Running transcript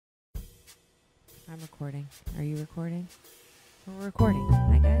I'm recording. Are you recording? We're recording.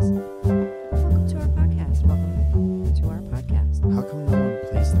 Hi, guys. Welcome to our podcast. Welcome to our podcast. How come no one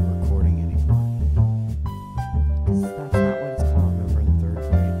plays the recording anymore? Because that's not what it's called. Remember in third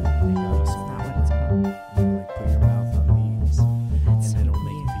grade, they got us That's not what it's called. you like put your mouth on these, That's and so it'll weird.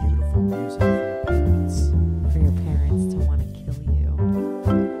 make beautiful music for your parents. For your parents to want to kill you.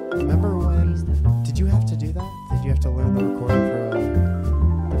 Remember when? Did you have to do that? Did you have to learn the recording for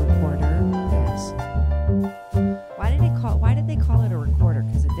The recorder? Yes. Why did they call it a recorder?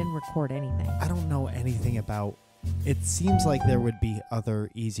 Because it didn't record anything. I don't know anything about. It seems like there would be other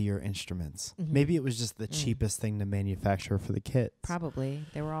easier instruments. Mhm. Maybe it was just the cheapest thing to manufacture for the kids. Probably.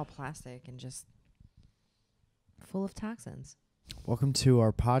 They were all plastic and just full of toxins. Welcome to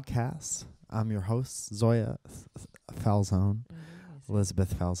our podcast. I'm your host, Zoja Falzone.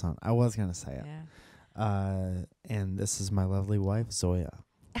 Elizabeth Falzone. I was going to say it. Yeah. And this is my lovely wife, Zoja.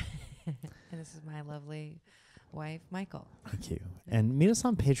 And this is my lovely wife, Michael. Thank you. And meet us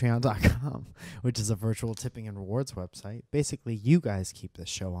on patreon.com, which is a virtual tipping and rewards website. Basically, you guys keep this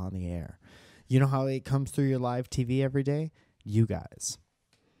show on the air. You know how it comes through your live TV every day? You guys.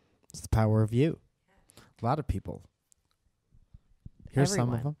 It's the power of you. A lot of people. Here's some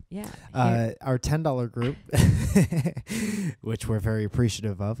of Everyone. them. Yeah. Our $10 group, which we're very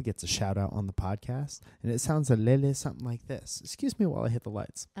appreciative of, gets a shout out on the podcast. And it sounds a little something like this. Excuse me while I hit the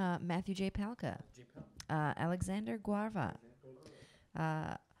lights. Matthew J. Palka. Alexander Guarva.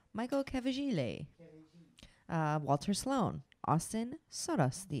 Michael Cavagile. Walter Sloan. Austin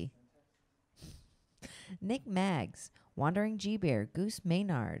Sorosti. Nick Maggs. Wandering G-Bear. Goose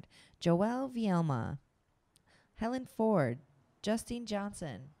Maynard. Joelle Vielma. Helen Ford. Justine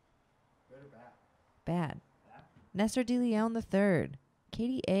Johnson. Bad. Nestor De Leon III.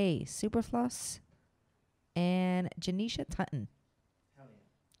 Katie A. Superfloss. And Janisha Tutton.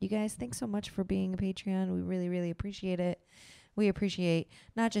 You guys, thanks so much for being a Patreon. We really, really appreciate it. We appreciate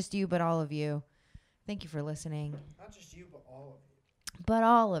not just you, but all of you. Thank you for listening. Not just you, but all of you. But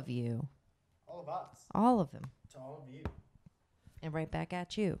all of you. All of us. All of them. To all of you. And right back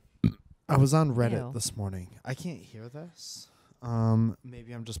at you. I was on Reddit Ew. this morning. I can't hear this.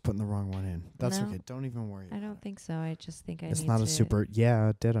 Maybe I'm just putting the wrong one in. That's No. okay. Don't even worry. I don't think so. I just think I It's need not to. a super.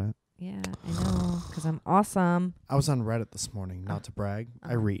 Yeah, did it? Yeah, I know. Because I'm awesome. I was on Reddit this morning. Not to brag.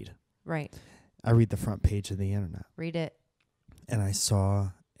 I read. Right. I read the front page of the internet. Read it. And I saw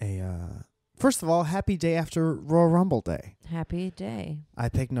a. First of all, happy day after Royal Rumble Day. Happy day. I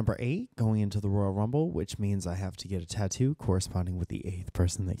picked number 8 going into the Royal Rumble, which means I have to get a tattoo corresponding with the 8th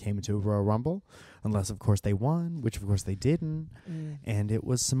person that came into a Royal Rumble. Unless, of course, they won, which, of course, they didn't. And it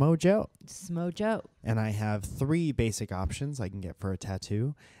was Samoa Joe. Smojo. And I have 3 basic options I can get for a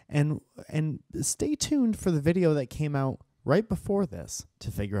tattoo. And stay tuned for the video that came out right before this to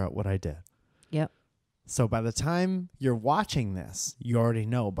figure out what I did. Yep. So by the time you're watching this, you already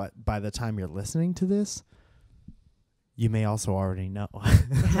know. But by the time you're listening to this, you may also already know.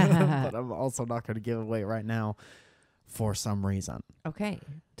 But I'm also not going to give it away right now for some reason. Okay.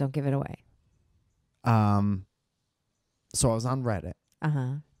 Don't give it away. So I was on Reddit.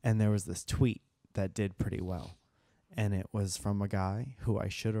 Uh-huh. And there was this tweet that did pretty well. And it was from a guy who I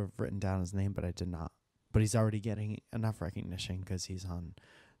should have written down his name, but I did not. But he's already getting enough recognition because he's on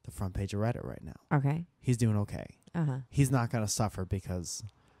the front page of Reddit right now. Okay. He's doing okay. Uh-huh. He's not going to suffer because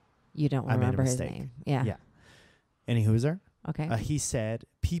You don't I made a remember his mistake. name. Yeah. Yeah. Any hooser? Okay. He said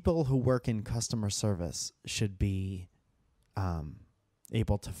people who work in customer service should be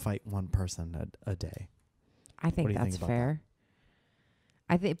able to fight one person a day. I think do you think that's about fair.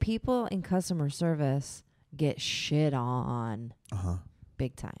 I think people in customer service get shit on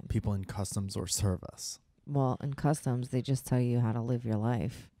big time. People in customs or service. Well, in customs, they just tell you how to live your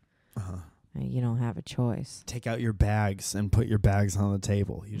life. And you don't have a choice. Take out your bags and put your bags on the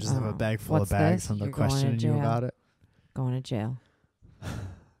table. You just have a bag full of What's bags this? and they're You're going to questioning you jail. about it. Going to jail.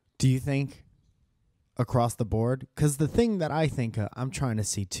 Do you think across the board? Because the thing that I think I'm trying to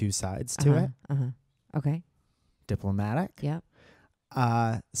see 2 sides to it. Okay. Diplomatic. Yep.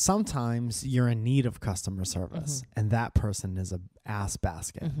 Sometimes you're in need of customer service and that person is a ass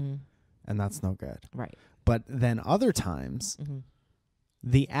basket and that's no good. Right. But then other times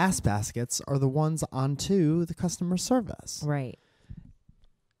the ass baskets are the ones onto the customer service. Right.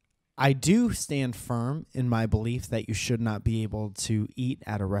 I do stand firm in my belief that you should not be able to eat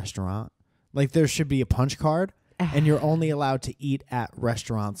at a restaurant. Like there should be a punch card and you're only allowed to eat at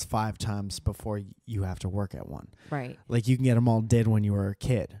restaurants 5 times before you have to work at one. Right. Like you can get them all did when you were a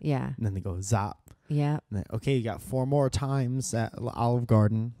kid. Yeah. And then they go zop. Yeah. And then, okay, you got 4 more times at Olive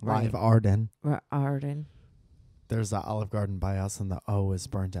Garden, Right. Live Arden. Arden. There's the Olive Garden by us, and the O is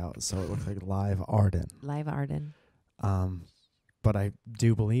burnt out, so it looks like Live Arden. Live Arden. But I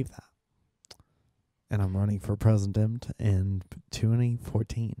do believe that. And I'm running for president in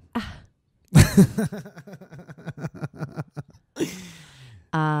 2014.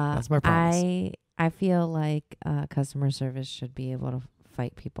 That's my promise. I feel like customer service should be able to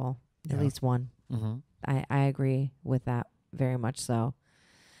fight people. Yeah. At least one. Mm-hmm. I agree with that very much so.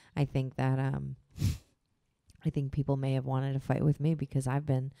 I think that I think people may have wanted to fight with me because I've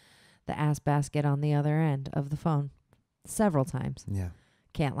been the ass basket on the other end of the phone several times. Yeah.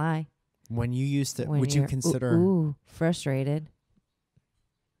 Can't lie. When you used to, When would you you're consider frustrated?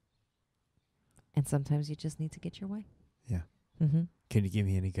 And sometimes you just need to get your way. Yeah. Mm-hmm. Can you give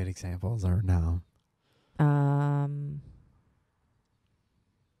me any good examples or no?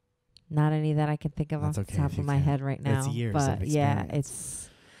 Not any that I can think of That's off the okay top if of you my can't. head right now. It's years but of yeah, experience.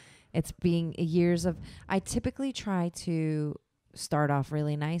 it's being years of. I typically try to start off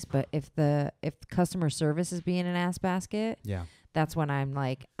really nice, but if customer service is being an ass basket, Yeah. that's when I'm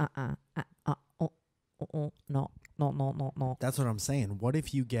like, no. That's what I'm saying. What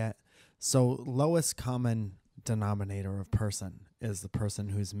if you get, so lowest common denominator of person is the person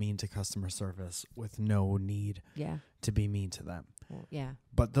who's mean to customer service with no need Yeah. to be mean to them. Well, yeah.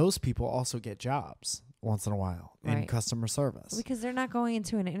 But those people also get jobs once in a while in Right. customer service. Because they're not going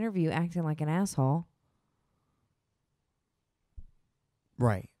into an interview acting like an asshole.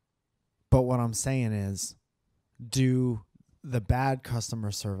 Right. But what I'm saying is, do the bad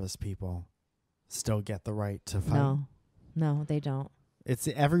customer service people still get the right to fight? No, they don't. It's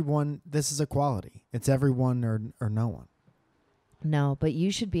everyone. This is equality. It's everyone or no one. No, but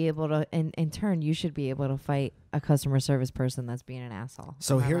you should be able to, in turn, you should be able to fight a customer service person that's being an asshole.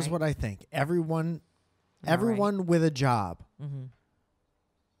 So Am I here's right? what I think. Everyone Am I with a job right? Mm-hmm.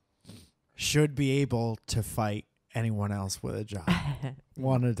 should be able to fight anyone else with a job.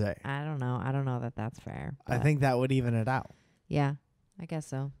 One a day. I don't know. I don't know that that's fair. I but think that would even it out. Yeah, I guess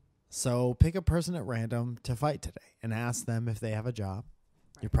so. So pick a person at random to fight today and ask them if they have a job.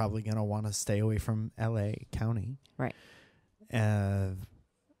 You're probably going to want to stay away from L.A. County. Right.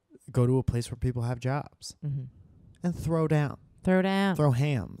 Go to a place where people have jobs. Mm-hmm. And throw down. Throw down. Throw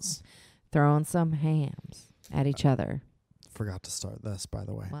hams. Throwing some hams at each other. Forgot to start this, by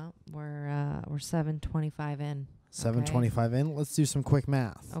the way. Well, we're 7:25 in. 7:25 in. Let's do some quick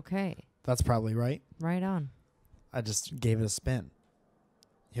math. Okay. That's probably right. Right on. I just gave it a spin.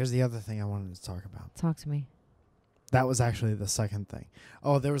 Here's the other thing I wanted to talk about. Talk to me. That was actually the second thing.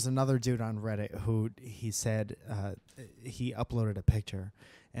 Oh, there was another dude on Reddit who he said he uploaded a picture,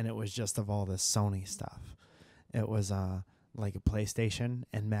 and it was just of all this Sony stuff. It was like a PlayStation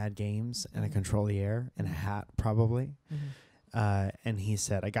and Mad Games and a Control the Air and a hat probably. Mm-hmm. And he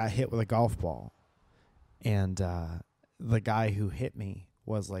said, I got hit with a golf ball. And the guy who hit me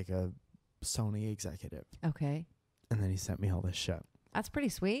was like a Sony executive. Okay. And then he sent me all this shit. That's pretty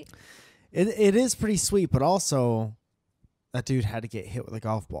sweet. It is pretty sweet, but also that dude had to get hit with a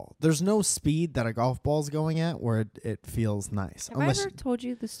golf ball. There's no speed that a golf ball's going at where it feels nice. Have I ever told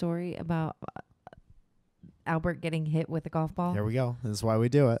you the story about Albert getting hit with a golf ball? Here we go. This is why we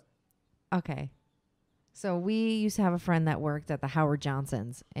do it. Okay. So we used to have a friend that worked at the Howard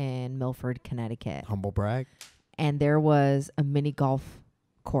Johnsons in Milford, Connecticut. Humble brag. And there was a mini golf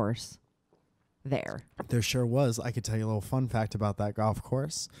course there. There sure was. I could tell you a little fun fact about that golf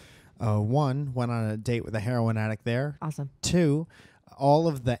course. One, went on a date with a heroin addict there. Awesome. Two, all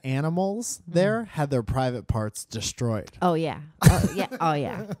of the animals there had their private parts destroyed. Oh, yeah. Oh, yeah. Oh,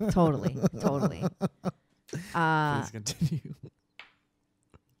 yeah. Totally. Please continue.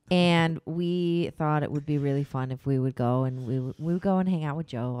 And we thought it would be really fun if we would go and we would go and hang out with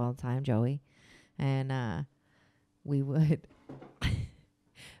Joe all the time, Joey. And we would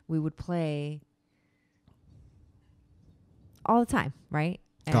we would play all the time, right?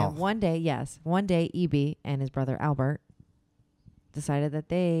 And Golf. one day, EB and his brother Albert decided that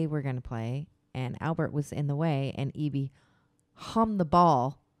they were going to play, and Albert was in the way, and EB hummed the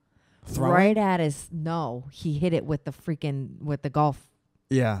ball right at his. No, he hit it with the golf.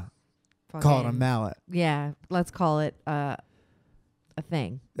 Yeah. Call it a mallet. Yeah, let's call it a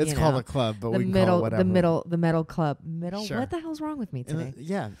thing. It's called a club, but we can call it whatever. The metal club. Sure. What the hell's wrong with me today?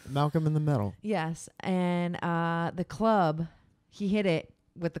 Malcolm in the Middle. Yes, and the club, he hit it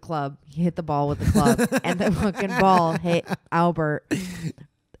with the club. He hit the ball with the club, and the fucking ball hit Albert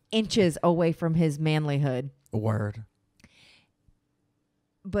inches away from his manlyhood. Word.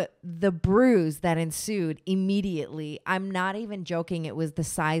 But the bruise that ensued immediately, I'm not even joking, it was the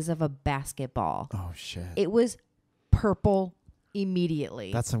size of a basketball. Oh, shit. It was purple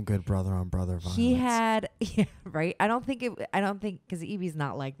immediately. That's some good brother on brother violence. He had, yeah, right. I don't think because Evie's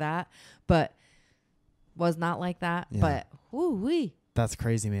not like that, but was not like that. Yeah. But woo-wee. That's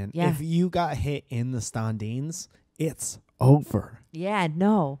crazy, man. Yeah. If you got hit in the Stondines, it's over. Yeah,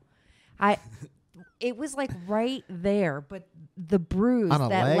 no, it was like right there, but the bruise On a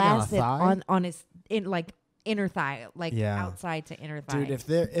that leg, lasted on a thigh? on his inner thigh, like Yeah. outside to inner thigh. Dude,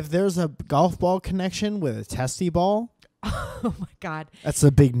 if there's a golf ball connection with a testy ball, oh my God, that's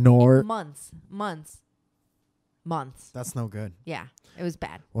a big nor. months. That's no good. Yeah, it was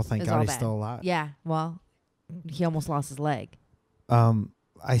bad. Well, thank It was God all he's bad. still alive. Yeah, well, he almost lost his leg.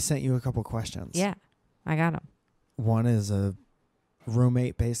 I sent you a couple questions. Yeah, I got him. One is a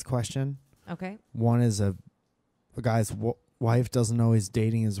roommate-based question. Okay. One is a guy's wife doesn't know he's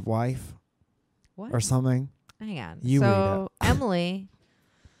dating his wife What? or something. Hang on. You read So Emily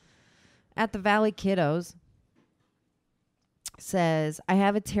at the Valley Kiddos says, I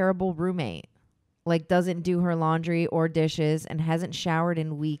have a terrible roommate. Like doesn't do her laundry or dishes and hasn't showered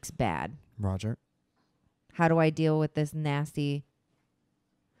in weeks. Bad. Roger. How do I deal with this nasty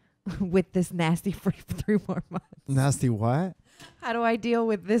for 3 more months? Nasty what? How do I deal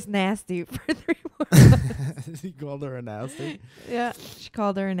with this nasty for 3 more months? He called her a nasty. Yeah, she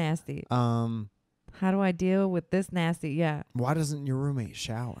called her a nasty. How do I deal with this nasty? Yeah. Why doesn't your roommate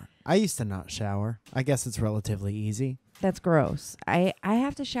shower? I used to not shower. I guess it's relatively easy. That's gross. I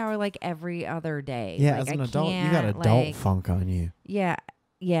have to shower like every other day. Yeah, like as an I adult, you can't, got adult like, funk on you. Yeah,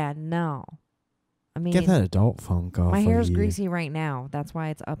 no. I mean, Get that adult funk off. my of hair's you. greasy right now. That's why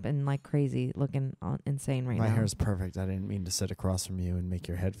it's up and like crazy, looking insane right My now. hair's perfect. I didn't mean to sit across from you and make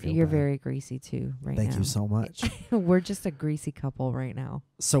your head feel You're bad. very greasy too right now. Thank you so much. We're just a greasy couple right now.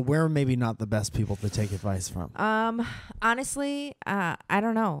 So we're maybe not the best people to take advice from. Honestly, I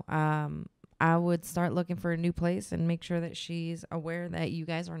don't know. I would start looking for a new place and make sure that she's aware that you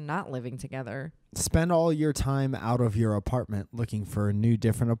guys are not living together. Spend all your time out of your apartment looking for a new,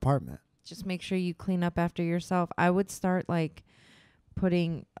 different apartment. Just make sure you clean up after yourself. I would start like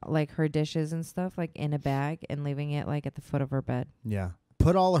putting like her dishes and stuff like in a bag and leaving it like at the foot of her bed. Yeah.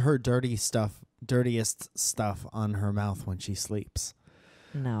 Put all of her dirtiest stuff on her mouth when she sleeps.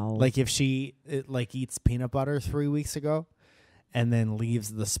 No. Like if she eats peanut butter 3 weeks ago and then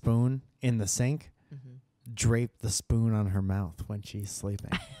leaves the spoon in the sink, drape the spoon on her mouth when she's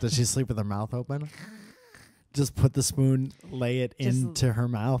sleeping. Does she sleep with her mouth open? Just put the spoon, lay it into her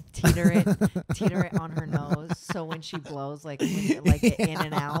mouth. Teeter it on her nose. So when she blows, like in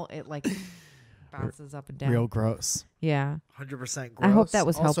and out, it like bounces up and down. Real gross. Yeah. 100% gross. I hope that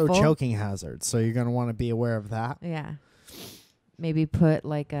was also helpful. choking hazard. So you're going to want to be aware of that. Yeah. Maybe put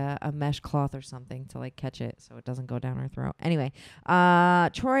like a mesh cloth or something to like catch it so it doesn't go down her throat. Anyway,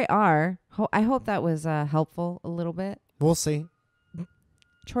 Troy R. I hope that was helpful a little bit. We'll see.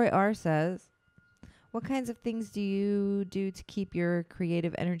 Troy R. says, what kinds of things do you do to keep your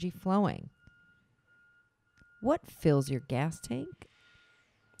creative energy flowing? What fills your gas tank?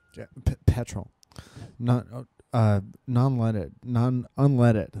 Yeah, petrol. Non-leaded.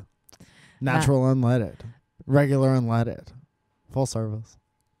 Unleaded. Natural unleaded. Regular unleaded. Full service.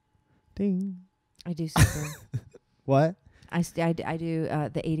 Ding. I do super. What? I do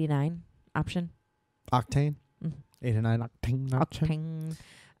the 89 option. Octane? Mm. 89 octane option.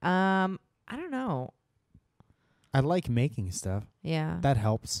 Octane. I don't know. I like making stuff. Yeah. That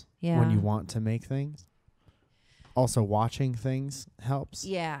helps when you want to make things. Also, watching things helps.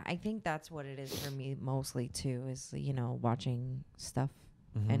 Yeah, I think that's what it is for me mostly too, is, watching stuff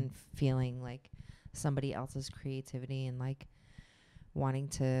and feeling like somebody else's creativity and like wanting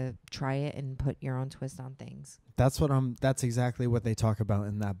to try it and put your own twist on things. That's exactly what they talk about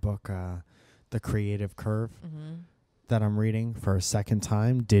in that book, The Creative Curve, that I'm reading for a second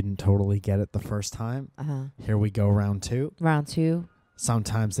time. Didn't totally get it the first time. Here we go, round two. Round two.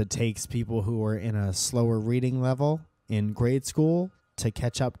 Sometimes it takes people who are in a slower reading level in grade school to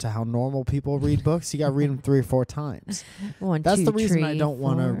catch up to how normal people read books. You got to read them 3 or 4 times. That's the reason I don't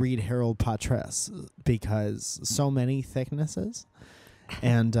want to read Harold Patrese, because so many thicknesses.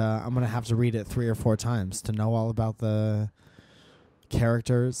 And I'm going to have to read it 3 or 4 times to know all about the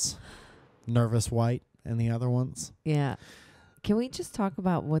characters, Nervous White and the other ones. Yeah. Can we just talk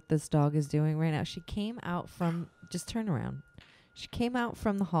about what this dog is doing right now? She came out from, just turn around. She came out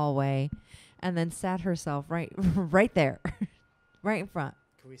from the hallway and then sat herself right there, right in front.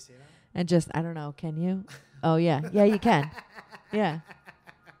 Can we see that? And just, I don't know, can you? Oh, yeah. Yeah, you can. Yeah.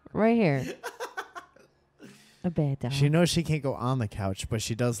 Right here. A bad dog. She knows she can't go on the couch, but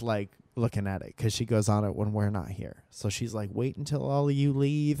she does like looking at it because she goes on it when we're not here. So she's like, wait until all of you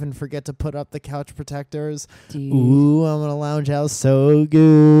leave and forget to put up the couch protectors. Dude. Ooh, I'm gonna lounge out so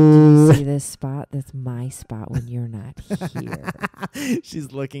good. See this spot? That's my spot when you're not here.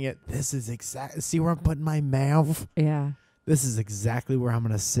 She's looking at this is exact. See where I'm putting my mouth? Yeah. This is exactly where I'm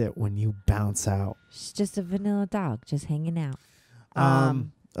gonna sit when you bounce out. She's just a vanilla dog, just hanging out.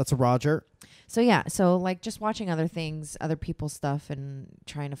 That's a Roger. So yeah, so like just watching other things, other people's stuff, and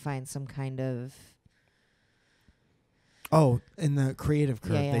trying to find some kind of. Oh, in the creative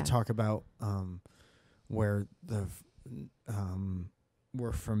curve, Yeah, yeah. they talk about where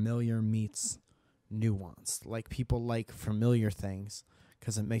where familiar meets nuanced. Like people like familiar things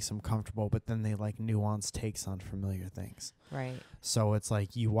because it makes them comfortable, but then they like nuanced takes on familiar things. Right. So it's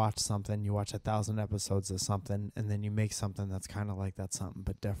like you watch something, you watch 1,000 episodes of something, and then you make something that's kind of like that something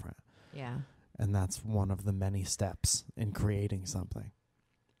but different. Yeah. And that's one of the many steps in creating something.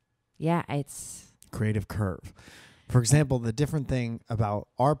 Yeah, it's Creative curve. For example, the different thing about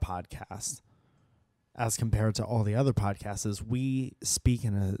our podcast as compared to all the other podcasts is we speak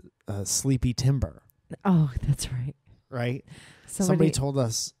in a sleepy timbre. Oh, that's right. Right? Somebody told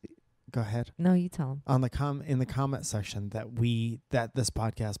us, go ahead. No, you tell them. On the in the comment section that this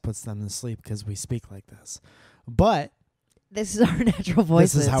podcast puts them to sleep because we speak like this. But This is our natural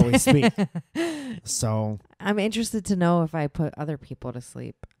voices. this is how we speak. So I'm interested to know if I put other people to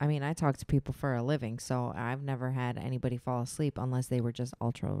sleep. I mean, I talk to people for a living, so I've never had anybody fall asleep unless they were just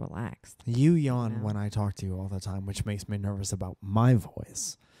ultra relaxed. you yawn No. when I talk to you all the time, which makes me nervous about my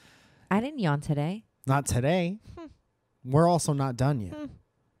voice. I didn't yawn today. Not today. We're also not done yet.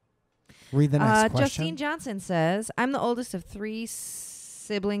 Read the next question. Justine Johnson says, I'm the oldest of 3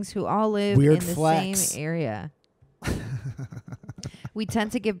 siblings who all live Weird in the flex. same area. We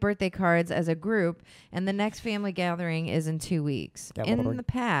tend to give birthday cards as a group, and the next family gathering is in 2 weeks. In the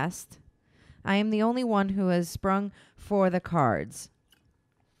past, I am the only one who has sprung for the cards.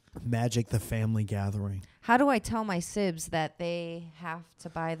 Magic the family gathering. How do I tell my sibs that they have to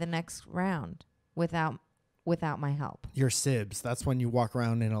buy the next round without my help? Your sibs. That's when you walk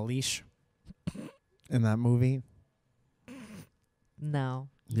around in a leash in that movie. No.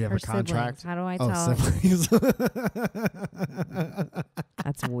 You have Her a contract. siblings. How do I tell? Siblings.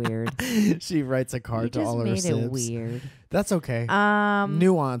 That's weird. She writes a card to all her You sibs. just made it weird. That's okay.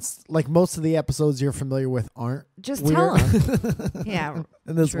 Nuanced. Like most of the episodes you're familiar with aren't. Just weird. tell them. Yeah.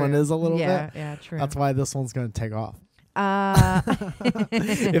 And this true. one is a little bit. Yeah, true. That's why this one's going to take off.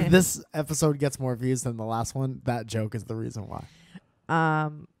 If If this episode gets more views than the last one, that joke is the reason why.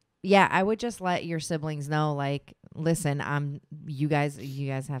 Yeah, I would just let your siblings know, like, listen, you guys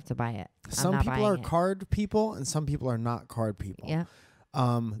have to buy it. Some people are card people and some people are not card people. Yeah.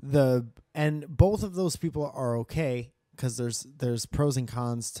 And both of those people are okay because there's pros and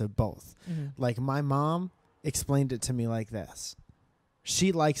cons to both. Mm-hmm. Like my mom explained it to me like this.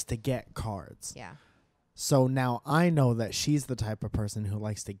 She likes to get cards. Yeah. So now I know that she's the type of person who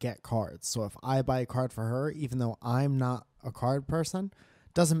likes to get cards. So if I buy a card for her, even though I'm not a card person,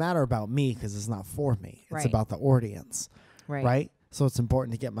 doesn't matter about me because it's not for me. It's Right. about the audience. Right. So it's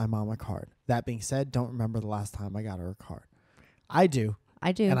important to get my mom a card. That being said, don't remember the last time I got her a card. I do.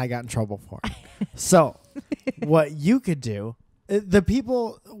 And I got in trouble for it. So what you could do,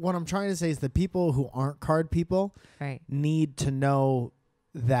 what I'm trying to say is the people who aren't card people need to know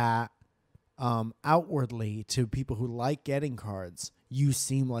that outwardly to people who like getting cards, you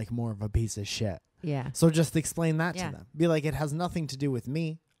seem like more of a piece of shit. Yeah. So just explain that to them. Be like, it has nothing to do with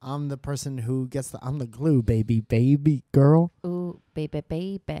me. I'm the person who gets I'm the glue, baby girl. Ooh,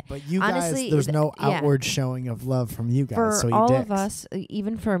 baby. But you Honestly, guys, there's no outward showing of love from you guys. For so you all dicks. of us,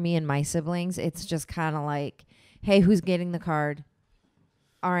 even for me and my siblings, it's just kind of like, hey, who's getting the card?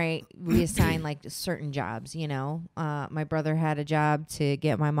 All right, we assign like certain jobs, you know. My brother had a job to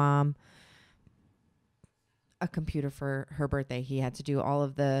get my mom a computer for her birthday. He had to do all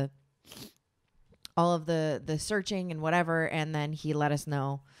of the searching and whatever, and then he let us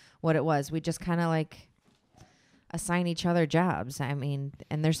know what it was. We just kind of like assign each other jobs. I mean,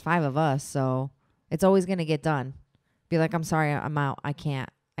 and there's 5 of us, so it's always going to get done. Be like, I'm sorry, I'm out. I can't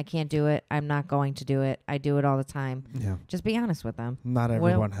do it. I'm not going to do it. I do it all the time. Yeah. Just be honest with them. Not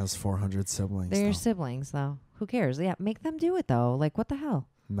everyone has 400 siblings. They're your siblings, though. Who cares? Yeah, make them do it, though. Like, what the hell?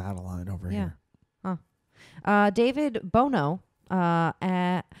 Madeline over here. David Bono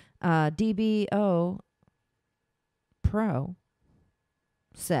at DBO Pro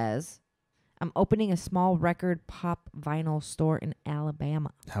says, I'm opening a small record pop vinyl store in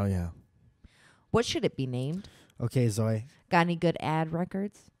Alabama. Hell yeah. What should it be named? Okay, Zoe. Got any good ad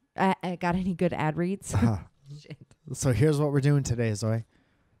records? Got any good ad reads? So here's what we're doing today, Zoe.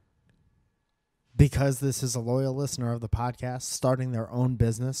 because this is a loyal listener of the podcast, starting their own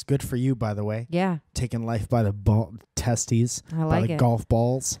business. Good for you, by the way. Yeah. Taking life by the testes, I by like the it. golf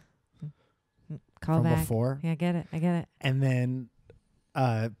balls Call from back. before. Yeah, I get it. And then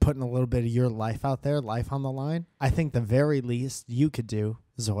putting a little bit of your life out there, life on the line. I think the very least you could do,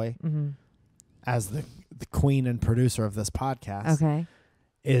 Zoe, Mm-hmm. as the queen and producer of this podcast, Okay.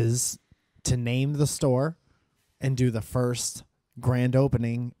 is to name the store and do the first grand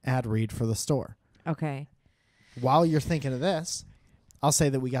opening ad read for the store. Okay. While you're thinking of this, I'll say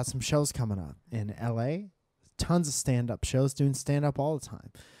that we got some shows coming up in LA. Tons of stand-up shows, doing stand-up all the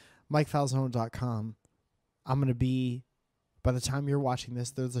time. MikeFalzone.com. I'm going to be, by the time you're watching this,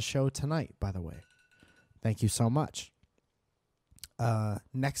 there's a show tonight, by the way. Thank you so much.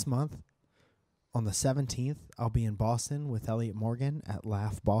 Next month, on the 17th, I'll be in Boston with Elliot Morgan at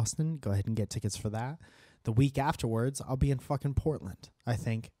Laugh Boston. Go ahead and get tickets for that. The week afterwards, I'll be in fucking Portland, I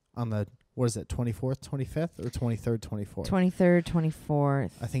think, on the, 24th, 25th, or 23rd, 24th? 23rd,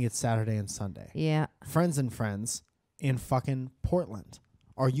 24th. I think it's Saturday and Sunday. Yeah. Friends and Friends in fucking Portland.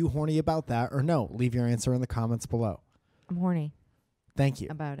 Are you horny about that or no? Leave your answer in the comments below. I'm horny. Thank you.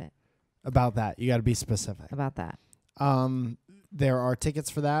 About it. About that. You got to be specific. About that. There are tickets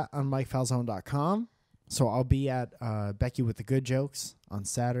for that on MikeFalzone.com. So I'll be at Becky with the Good Jokes on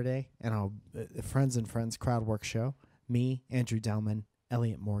Saturday, and I'll Friends and Friends crowd work show. Me, Andrew Delman,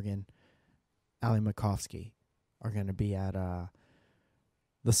 Elliot Morgan, Ali Makovsky are going to be at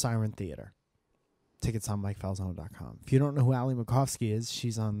the Siren Theater. Tickets on MikeFalzone.com. If you don't know who Ali Makovsky is,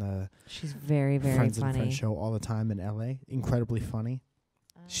 she's on the She's very, very Friends funny. and Friends show all the time in LA. Incredibly funny.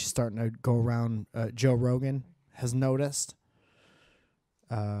 She's starting to go around. Joe Rogan has noticed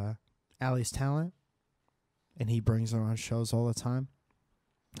Allie's talent, and he brings her on shows all the time.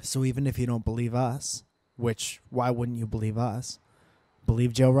 So even if you don't believe us, which why wouldn't you believe us?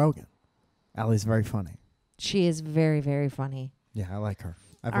 Believe Joe Rogan. Allie's very funny. She is very, very funny. Yeah, I like her.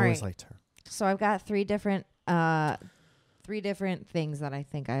 I've All always right. liked her. So I've got three different things that I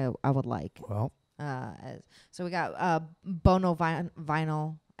think I would like. Well, So we got Bono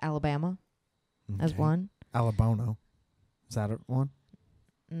Vinyl Alabama as okay. one. Alabono. Is that one?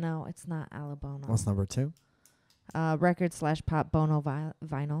 No, it's not Alabama. What's number 2? Record/pop Bono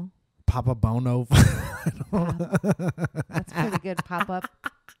vinyl. Papa Bono. That's pretty good. Pop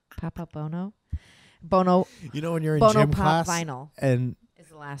up Bono. Bono You know when you're in Bono gym Pop class Vinyl and is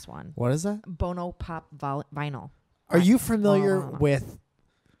the last one. what is that? Bono Pop Vinyl. Are you familiar Bono. with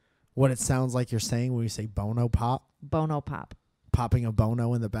what it sounds like you're saying when you say Bono Pop? Bono Pop. Popping a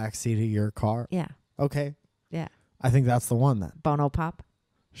Bono in the backseat of your car? Yeah. Okay. Yeah. I think that's the one then. Bono Pop.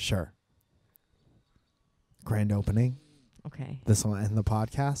 Sure. Grand opening. Okay. This will end the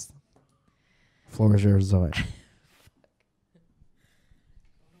podcast. Floor is yours, Zoe.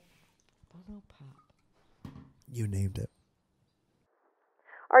 Bono Pop. You named it.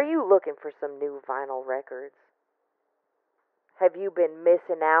 Are you looking for some new vinyl records? Have you been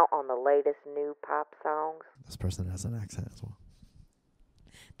missing out on the latest new pop songs? This person has an accent as well.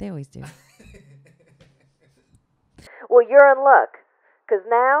 They always do. Well, you're in luck, 'cause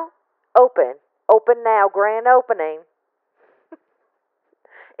now, open now, grand opening,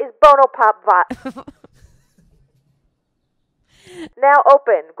 is Bono Pop Now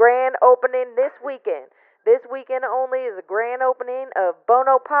open, grand opening this weekend. This weekend only is a grand opening of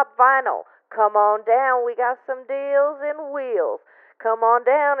Bono Pop Vinyl. Come on down, we got some deals and wheels. Come on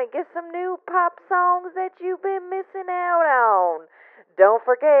down and get some new pop songs that you've been missing out on. Don't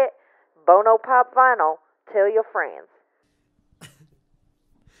forget, Bono Pop Vinyl. Tell your friends.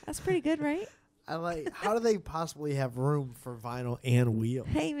 That's pretty good, right? I like. How do they possibly have room for vinyl and wheel?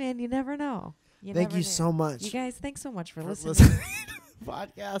 Hey, man, you never know. Thank you so much. You guys, thanks so much for listening. to the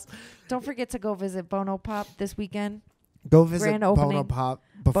podcast. Don't forget to go visit Bono Pop this weekend. Go visit Grand Bono opening. Pop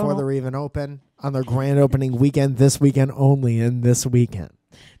before Bono- they're even open on their grand opening weekend. This weekend only, and this weekend.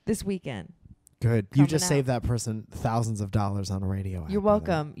 This weekend. Good. You Coming just out. saved that person thousands of dollars on a radio. You're ad, by the way.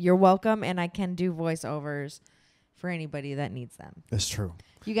 welcome. You're welcome, and I can do voiceovers for anybody that needs them. That's true.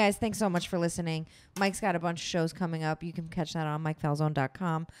 You guys, thanks so much for listening. Mike's got a bunch of shows coming up. You can catch that on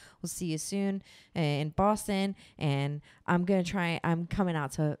MikeFalzone.com. We'll see you soon in Boston. And I'm coming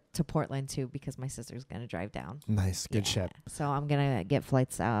out to Portland, too, because my sister's going to drive down. Nice. Good Yeah. shit. So I'm going to get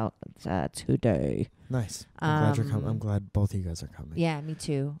flights out today. Nice. I'm glad you're coming. I'm glad both of you guys are coming. Yeah, me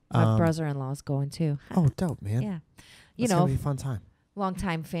too. My brother-in-law's going, too. Oh, dope, man. Yeah. It's going to be a fun time.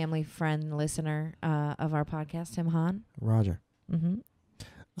 Longtime family friend listener of our podcast, Tim Hahn. Roger. Mm-hmm.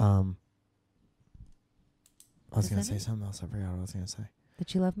 I was Is going that to say it? something else. I forgot what I was going to say.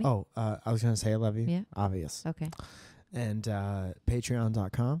 That you love me? Oh, I was going to say I love you. Yeah. Obvious. Okay. And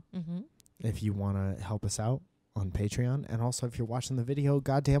patreon.com. Mm-hmm. if you want to help us out on Patreon. And also, if you're watching the video,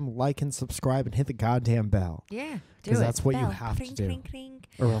 goddamn like and subscribe and hit the goddamn bell. Yeah, do because it. that's what you Bell. have Cling, to do, cling, cling.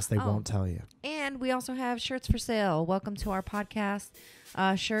 or else they won't tell you. And we also have shirts for sale. Welcome to our podcast.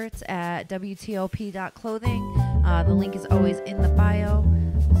 Shirts at WTOP.clothing. The link is always in the bio.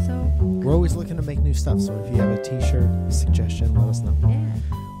 So we're always looking to make new stuff. So if you have a t-shirt suggestion, let us know. yeah.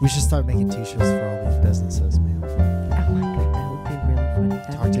 We should start making t-shirts for all these businesses, man. Oh my god, that would be really funny.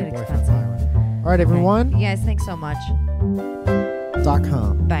 That Talk would to your get boyfriend, expensive. Byron. All right, everyone. Okay. You guys, thanks so much.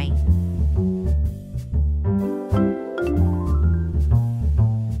 .com. Bye.